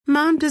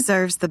Mom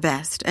deserves the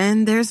best,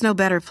 and there's no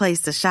better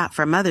place to shop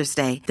for Mother's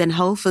Day than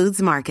Whole Foods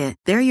Market.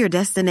 They're your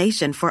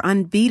destination for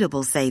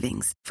unbeatable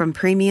savings, from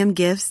premium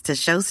gifts to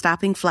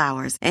show-stopping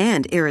flowers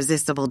and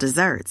irresistible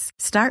desserts.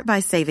 Start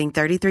by saving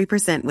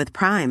 33% with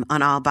Prime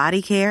on all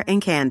body care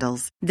and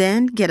candles.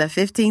 Then get a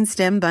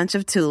 15-stem bunch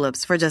of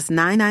tulips for just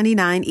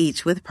 $9.99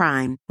 each with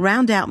Prime.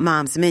 Round out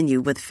Mom's menu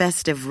with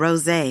festive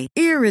rosé,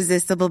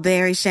 irresistible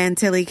berry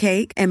chantilly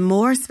cake, and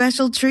more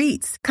special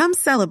treats. Come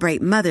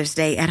celebrate Mother's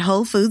Day at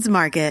Whole Foods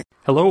Market.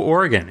 Hello,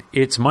 Oregon.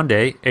 It's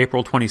Monday,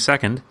 April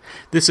 22nd.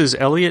 This is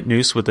Elliot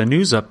Noose with a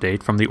news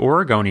update from the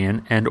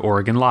Oregonian and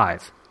Oregon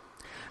Live.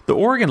 The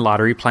Oregon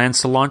Lottery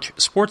plans to launch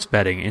sports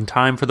betting in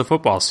time for the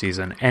football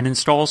season and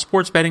install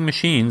sports betting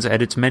machines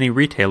at its many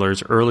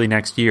retailers early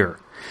next year.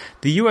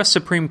 The U.S.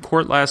 Supreme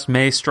Court last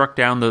May struck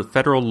down the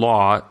federal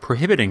law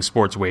prohibiting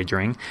sports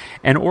wagering,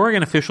 and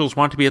Oregon officials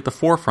want to be at the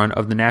forefront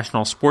of the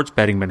national sports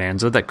betting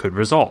bonanza that could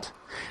result.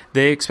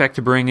 They expect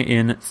to bring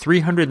in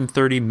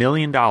 $330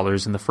 million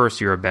in the first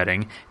year of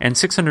betting and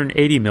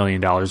 $680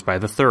 million by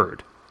the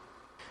third.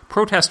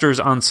 Protesters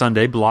on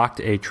Sunday blocked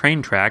a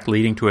train track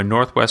leading to a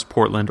Northwest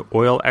Portland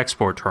oil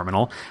export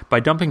terminal by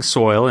dumping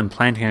soil and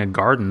planting a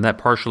garden that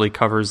partially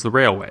covers the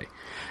railway.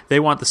 They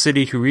want the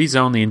city to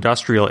rezone the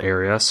industrial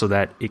area so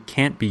that it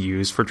can't be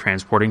used for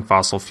transporting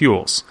fossil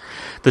fuels.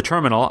 The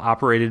terminal,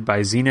 operated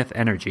by Zenith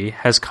Energy,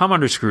 has come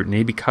under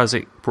scrutiny because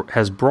it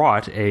has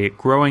brought a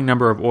growing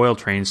number of oil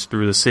trains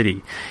through the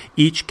city,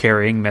 each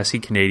carrying messy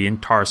Canadian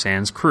tar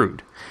sands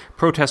crude.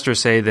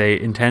 Protesters say they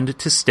intend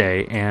to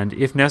stay and,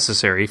 if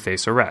necessary,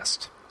 face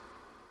arrest.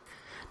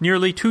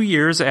 Nearly 2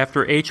 years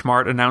after H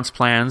Mart announced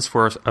plans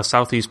for a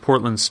Southeast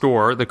Portland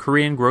store, the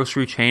Korean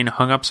grocery chain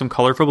hung up some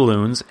colorful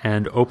balloons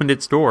and opened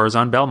its doors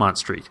on Belmont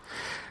Street.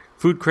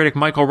 Food critic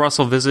Michael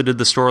Russell visited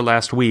the store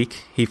last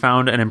week. He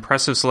found an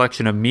impressive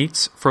selection of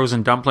meats,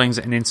 frozen dumplings,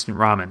 and instant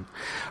ramen.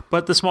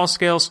 But the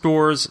small-scale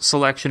store's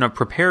selection of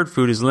prepared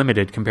food is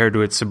limited compared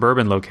to its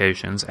suburban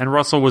locations, and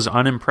Russell was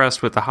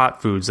unimpressed with the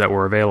hot foods that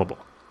were available.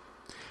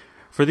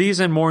 For these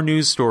and more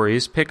news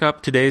stories, pick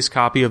up today's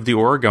copy of The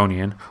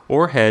Oregonian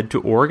or head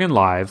to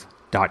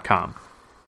OregonLive.com.